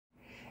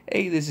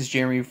Hey, this is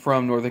Jeremy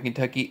from Northern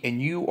Kentucky, and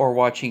you are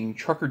watching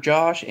Trucker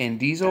Josh and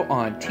Diesel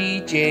on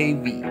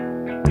TJV.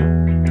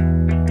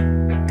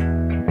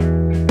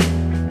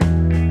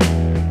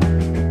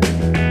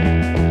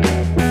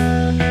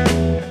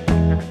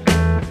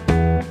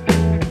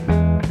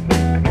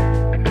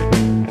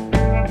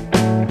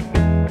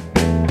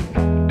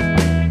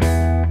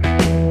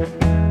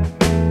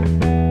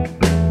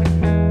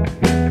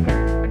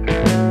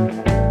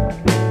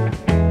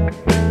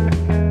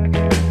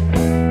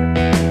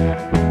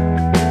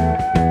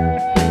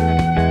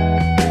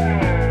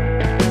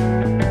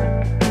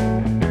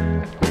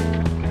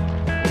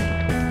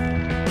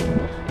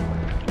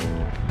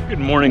 Good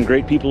morning,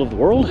 great people of the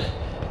world.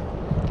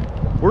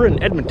 We're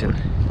in Edmonton,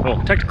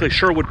 well, technically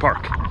Sherwood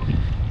Park,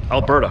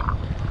 Alberta.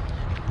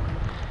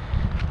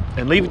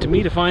 And leave it to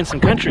me to find some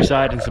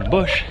countryside and some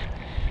bush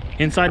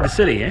inside the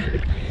city, eh?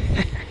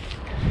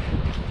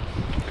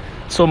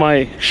 So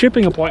my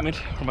shipping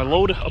appointment, or my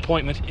load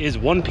appointment, is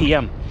 1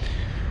 p.m.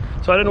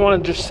 So I didn't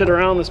want to just sit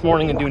around this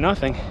morning and do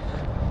nothing.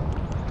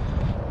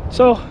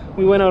 So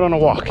we went out on a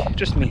walk,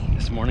 just me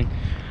this morning.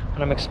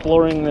 And I'm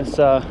exploring this,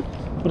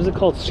 what is it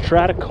called?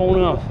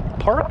 Strathcona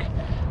Park? Is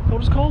that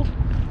what it's called?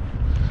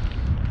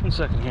 1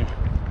 second here.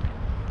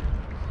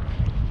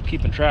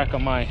 Keeping track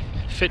on my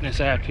fitness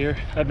app here.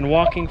 I've been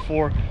walking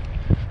for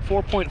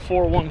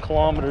 4.41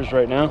 kilometers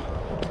right now.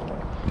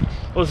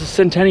 Well, this is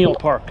Centennial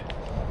Park.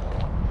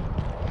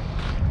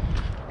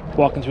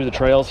 Walking through the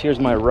trails. Here's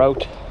my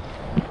route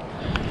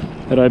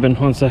that I've been,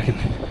 1 second.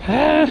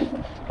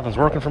 Nothing's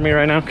working for me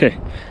right now. Okay,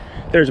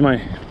 there's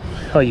my,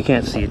 oh, you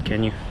can't see it,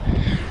 can you?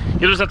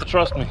 You'll just have to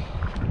trust me.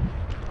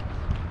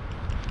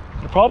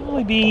 It'll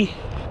probably be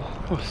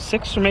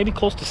 6 or maybe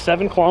close to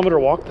 7 kilometer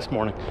walk this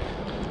morning.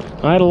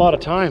 I had a lot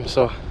of time,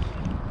 so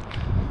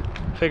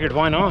figured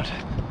why not.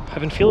 I've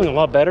been feeling a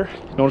lot better.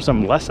 Notice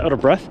I'm less out of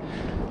breath.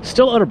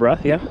 Still out of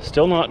breath, yeah.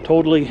 Still not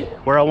totally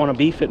where I want to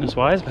be fitness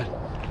wise, but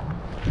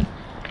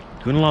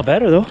doing a lot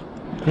better though.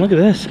 And look at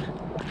this.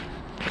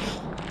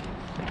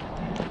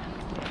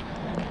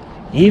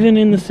 Even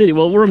in the city,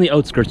 well, we're on the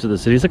outskirts of the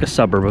city. It's like a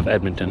suburb of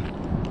Edmonton.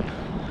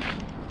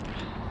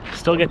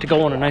 Still get to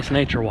go on a nice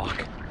nature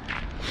walk.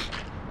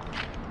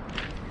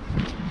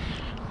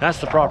 That's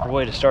the proper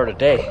way to start a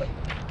day.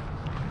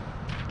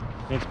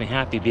 Makes me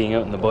happy being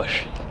out in the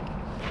bush.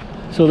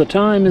 So the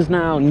time is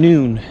now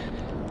noon,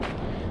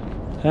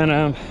 and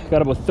I've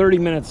got about 30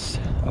 minutes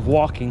of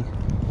walking,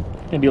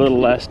 maybe a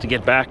little less, to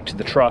get back to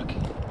the truck.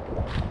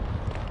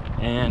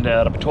 And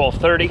it'll be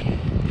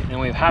 12:30, and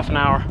we have half an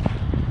hour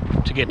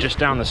to get just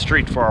down the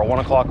street for our 1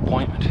 o'clock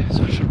appointment.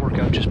 So it should work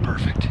out just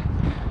perfect.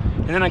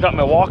 And then I got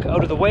my walk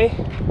out of the way.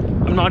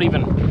 I'm not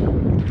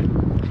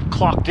even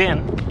clocked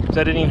in, because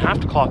I didn't even have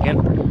to clock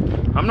in.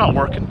 I'm not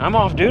working, I'm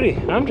off duty.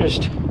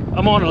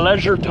 I'm on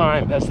leisure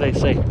time, as they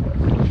say.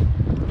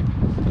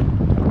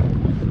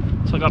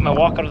 So I got my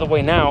walk out of the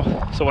way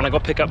now, so when I go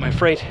pick up my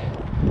freight,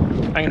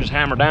 I can just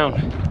hammer down.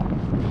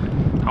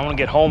 I want to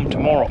get home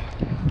tomorrow.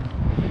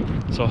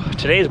 So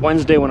today is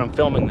Wednesday when I'm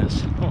filming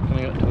this. Oh,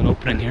 coming out to an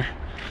opening here.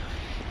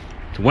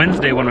 It's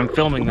Wednesday when I'm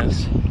filming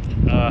this.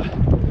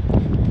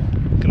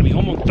 Gonna be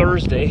home on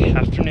Thursday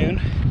afternoon.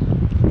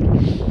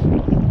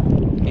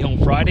 Be home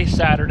Friday,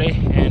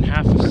 Saturday, and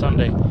half of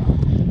Sunday.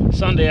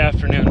 Sunday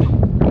afternoon,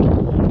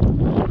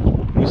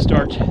 we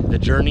start the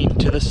journey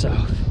to the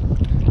south.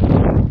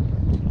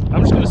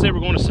 I'm just gonna say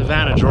we're going to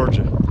Savannah,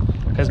 Georgia,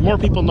 because more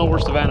people know where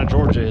Savannah,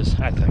 Georgia is,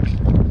 I think.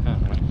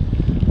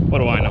 What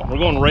do I know? We're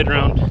going right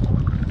around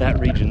that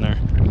region there,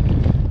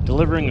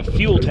 delivering a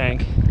fuel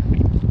tank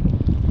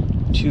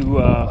to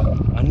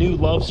a new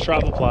Love's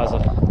Travel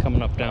Plaza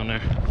coming up down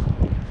there.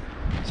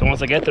 So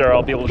once I get there,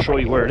 I'll be able to show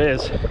you where it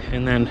is,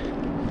 and then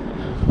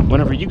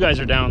whenever you guys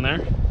are down there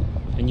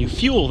and you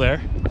fuel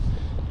there,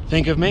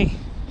 think of me.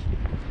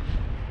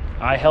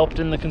 I helped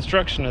in the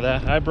construction of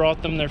that. I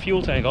brought them their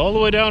fuel tank all the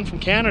way down from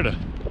Canada.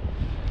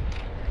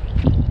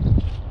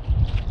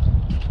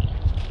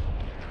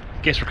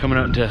 Guess we're coming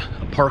out into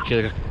a park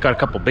here. Got a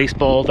couple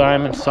baseball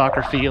diamonds,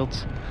 soccer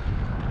fields.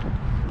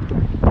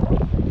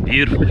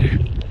 Beautiful here.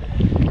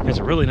 It's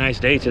a really nice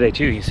day today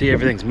too. You see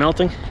everything's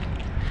melting.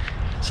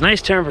 It's a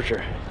nice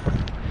temperature.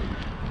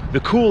 The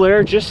cool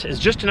air is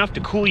just enough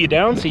to cool you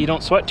down so you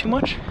don't sweat too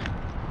much.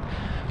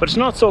 But it's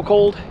not so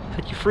cold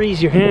that you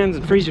freeze your hands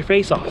and freeze your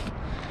face off.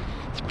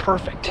 It's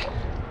perfect.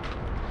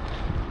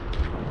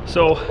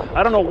 So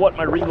I don't know what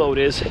my reload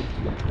is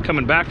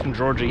coming back from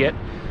Georgia yet.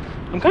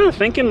 I'm kind of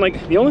thinking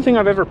like the only thing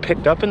I've ever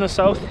picked up in the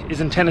south is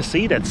in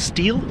Tennessee. That's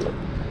steel.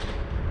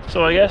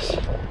 So I guess,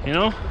 you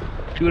know,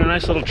 doing a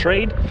nice little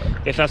trade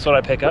if that's what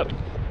I pick up.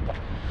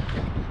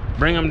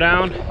 Bring them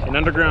down an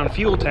underground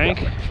fuel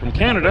tank from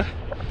Canada.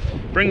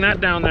 Bring that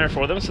down there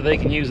for them so they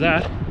can use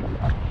that.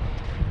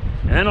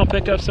 And then I'll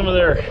pick up some of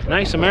their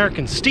nice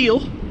American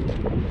steel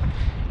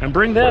and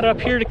bring that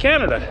up here to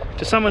Canada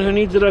to someone who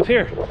needs it up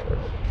here.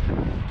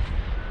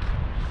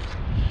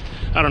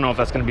 I don't know if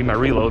that's going to be my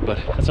reload, but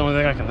that's the only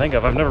thing I can think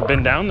of. I've never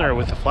been down there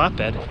with a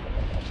flatbed.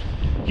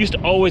 Used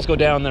to always go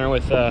down there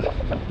with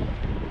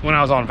when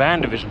I was on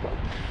van division.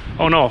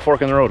 Oh no, a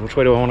fork in the road. Which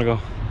way do I want to go?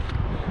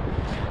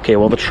 Okay,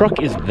 well the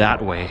truck is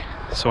that way.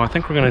 So I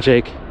think we're gonna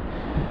take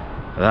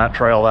that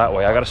trail that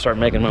way. I gotta start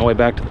making my way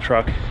back to the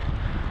truck.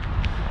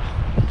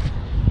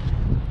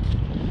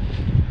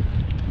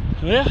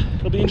 Yeah,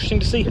 it'll be interesting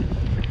to see.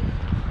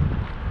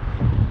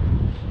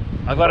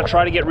 I've got to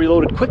try to get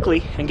reloaded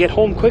quickly and get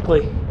home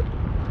quickly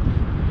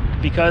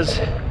because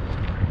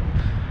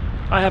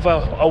I have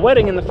a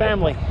wedding in the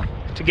family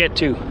to get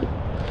to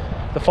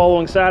the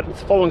following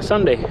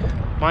Sunday.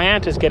 My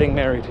aunt is getting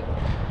married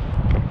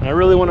and I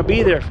really want to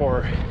be there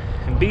for her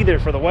and be there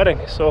for the wedding,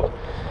 so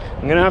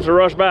I'm gonna have to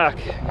rush back.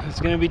 It's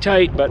gonna be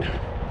tight, but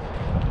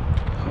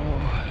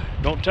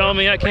don't tell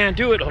me I can't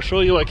do it. I'll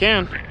show you I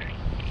can.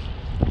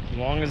 As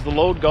long as the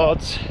load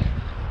gods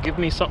give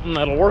me something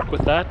that'll work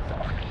with that.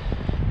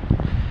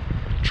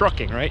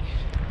 Trucking, right?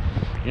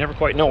 You never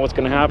quite know what's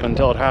going to happen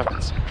until it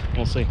happens.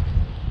 We'll see.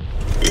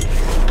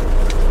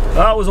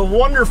 That was a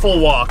wonderful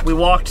walk. We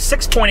walked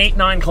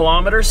 6.89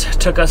 kilometers.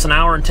 Took us an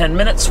hour and 10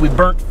 minutes. We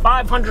burnt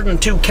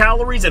 502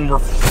 calories and we're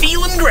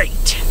feeling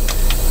great.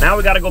 Now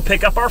we got to go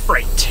pick up our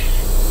freight.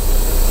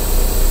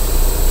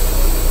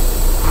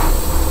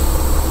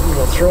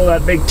 We'll throw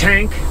that big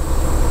tank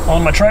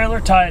on my trailer,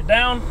 tie it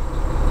down.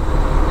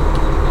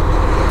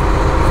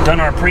 Done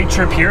our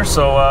pre-trip here,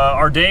 so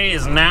our day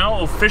is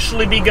now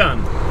officially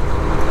begun.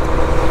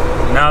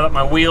 Now that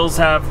my wheels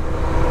have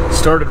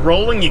started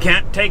rolling, you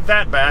can't take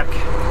that back.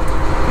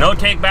 No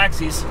take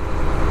backsies.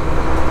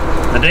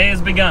 The day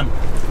has begun.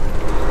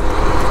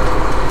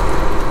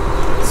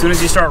 As soon as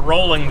you start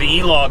rolling, the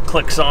E-log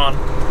clicks on,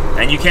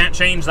 and you can't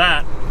change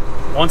that.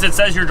 Once it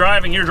says you're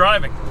driving, you're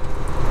driving.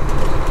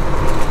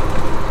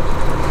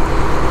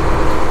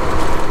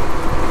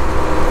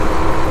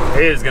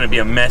 It is going to be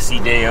a messy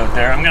day out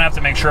there. I'm going to have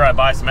to make sure I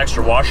buy some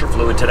extra washer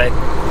fluid today.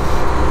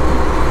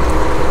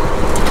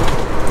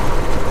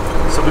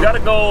 So we got to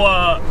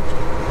go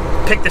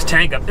pick this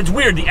tank up. It's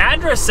weird. The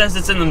address says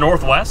it's in the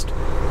northwest,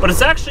 but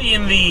it's actually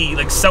in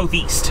the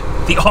southeast,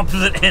 the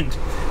opposite end.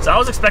 So I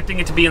was expecting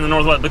it to be in the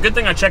northwest, but good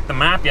thing I checked the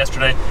map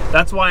yesterday.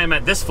 That's why I'm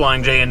at this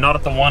Flying J and not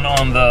at the one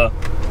on the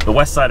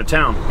west side of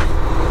town.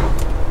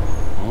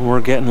 Well,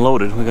 we're getting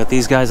loaded. We got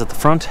these guys at the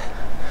front.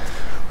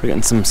 We're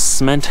getting some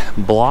cement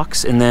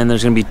blocks, and then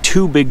there's gonna be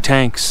two big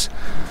tanks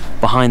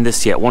behind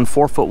this yet. One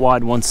 4 foot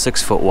wide, one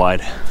 6 foot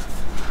wide.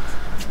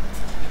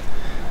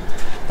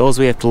 Those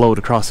we have to load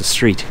across the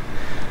street.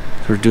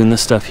 So we're doing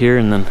this stuff here,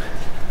 and then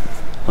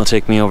they'll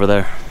take me over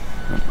there.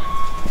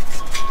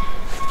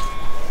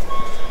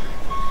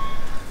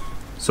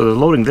 So they're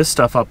loading this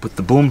stuff up with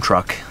the boom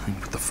truck,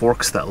 with the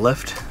forks that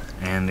lift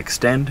and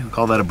extend. We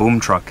call that a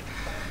boom truck.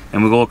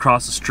 And we go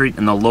across the street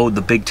and they'll load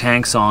the big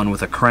tanks on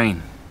with a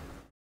crane.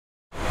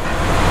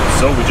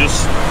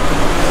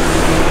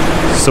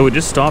 So we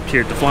just stopped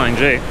here at the Flying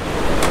J.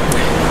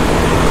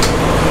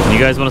 You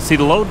guys want to see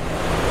the load?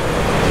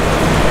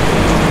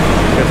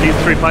 Got these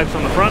 3 pipes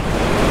on the front.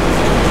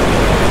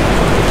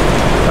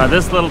 Got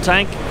this little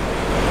tank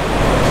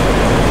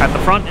at the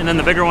front and then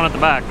the bigger one at the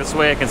back. This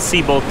way I can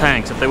see both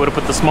tanks. If they would have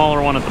put the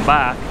smaller one at the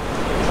back,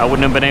 I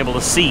wouldn't have been able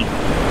to see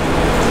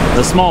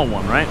the small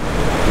one, right?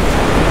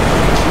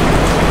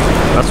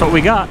 That's what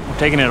we got. We're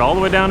taking it all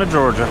the way down to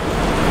Georgia.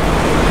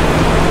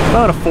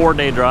 About a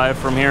 4-day drive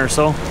from here or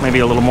so, maybe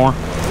a little more.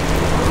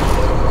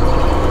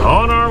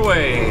 On our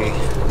way.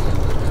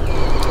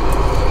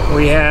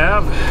 We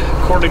have,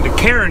 according to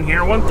Karen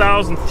here,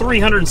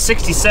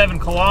 1,367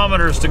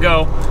 kilometers to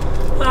go.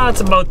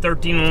 That's about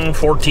 13,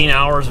 14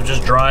 hours of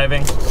just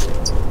driving.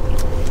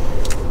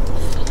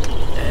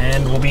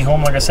 And we'll be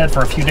home, like I said, for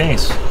a few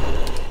days.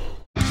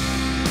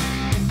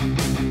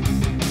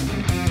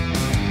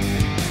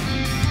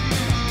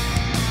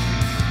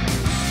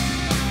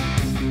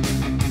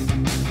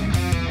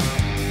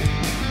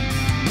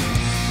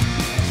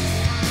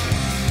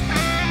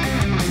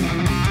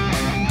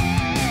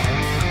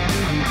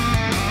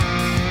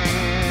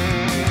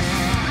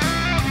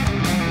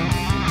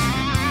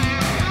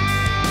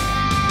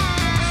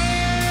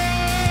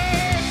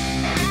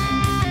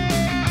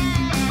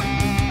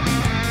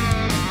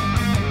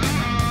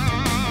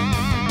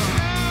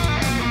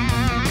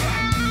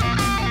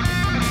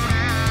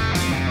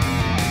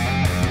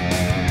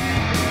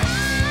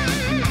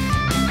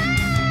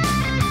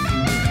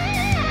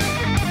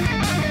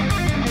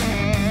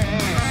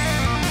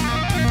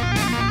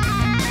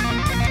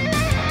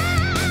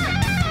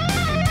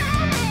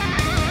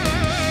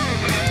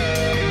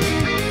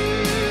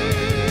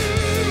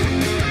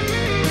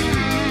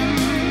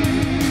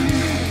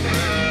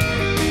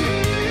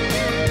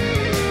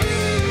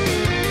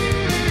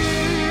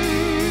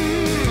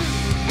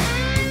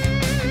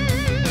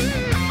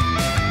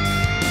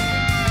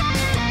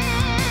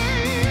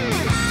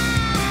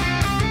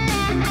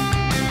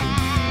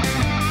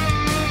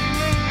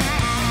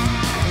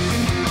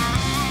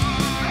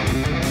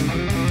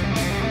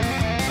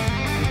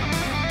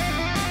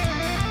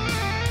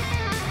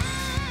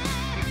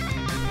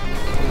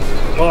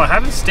 Well, I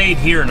haven't stayed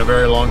here in a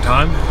very long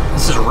time.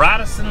 This is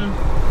Radisson,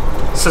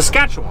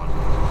 Saskatchewan.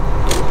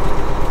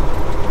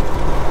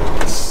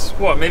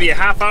 what, maybe a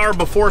half hour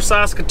before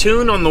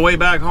Saskatoon on the way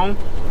back home,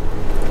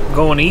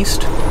 going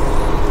east.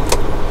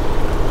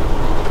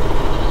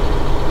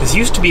 This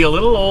used to be a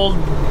little old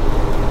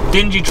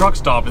dingy truck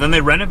stop, and then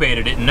they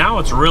renovated it, and now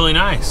it's really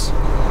nice.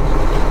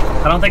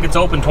 I don't think it's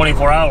open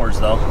 24 hours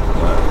though.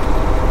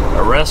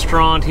 A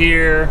restaurant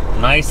here,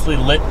 nicely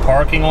lit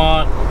parking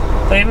lot.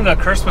 They even got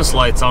Christmas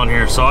lights on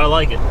here, so I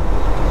like it.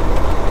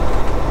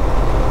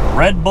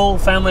 Red Bull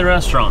Family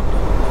Restaurant.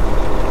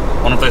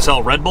 Wonder if they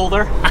sell Red Bull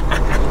there?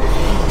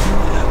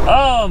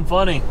 Oh, I'm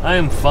funny. I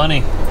am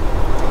funny. So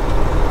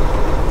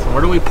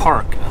where do we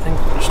park? I think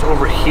just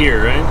over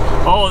here, right?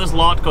 Oh, this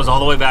lot goes all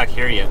the way back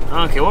here yet.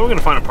 Okay, well, we're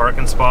gonna find a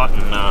parking spot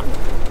and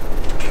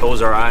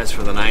close our eyes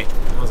for the night.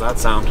 How's that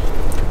sound?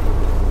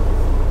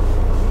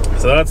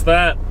 So that's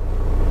that.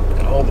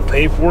 Got all the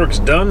paperwork's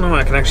done. Now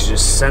I can actually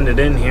just send it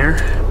in here.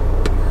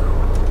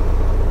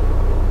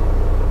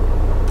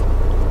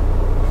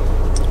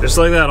 Just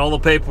like that, all the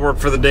paperwork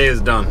for the day is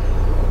done.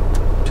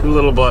 2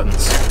 little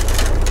buttons.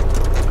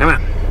 Come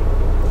on.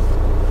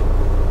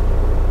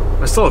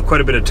 I still have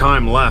quite a bit of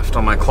time left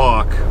on my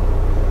clock.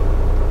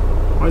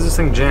 Why is this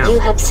thing jammed? You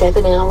have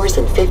 7 hours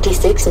and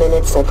 56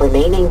 minutes of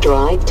remaining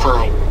drive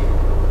time.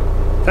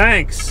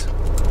 Thanks.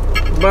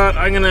 But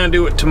I'm gonna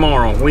do it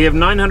tomorrow. We have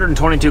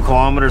 922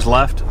 kilometers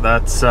left.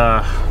 That's,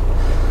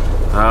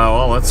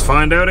 well, let's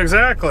find out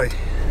exactly.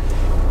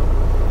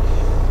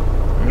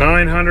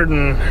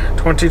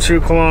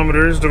 922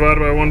 kilometers divided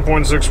by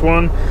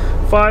 1.61,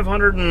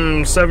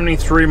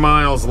 573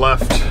 miles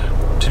left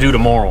to do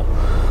tomorrow.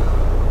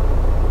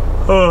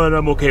 Oh, and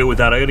I'm okay with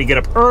that. I gotta get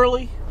up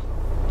early,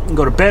 and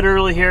go to bed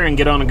early here, and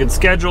get on a good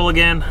schedule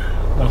again.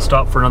 I'll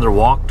stop for another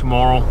walk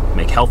tomorrow,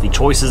 make healthy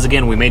choices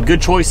again. We made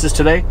good choices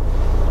today.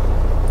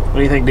 What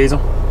do you think, Diesel?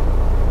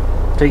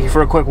 Take you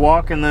for a quick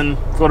walk and then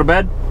go to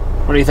bed?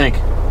 What do you think?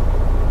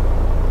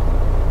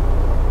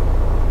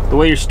 The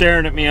way you're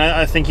staring at me,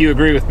 I think you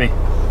agree with me.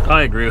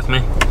 I agree with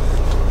me.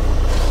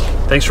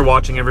 Thanks for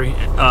watching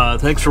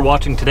thanks for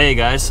watching today,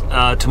 guys.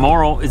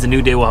 Tomorrow is a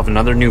new day. We'll have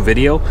another new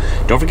video.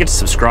 Don't forget to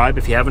subscribe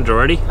if you haven't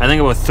already. I think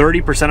about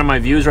 30% of my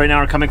views right now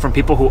are coming from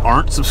people who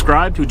aren't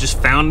subscribed, who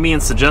just found me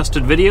and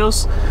suggested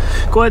videos.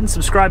 Go ahead and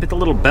subscribe, hit the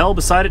little bell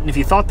beside it, and if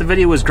you thought the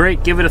video was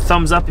great, give it a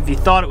thumbs up. If you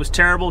thought it was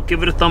terrible,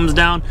 give it a thumbs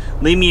down.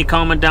 Leave me a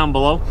comment down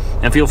below,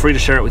 and feel free to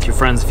share it with your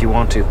friends if you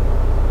want to.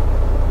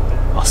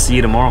 I'll see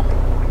you tomorrow.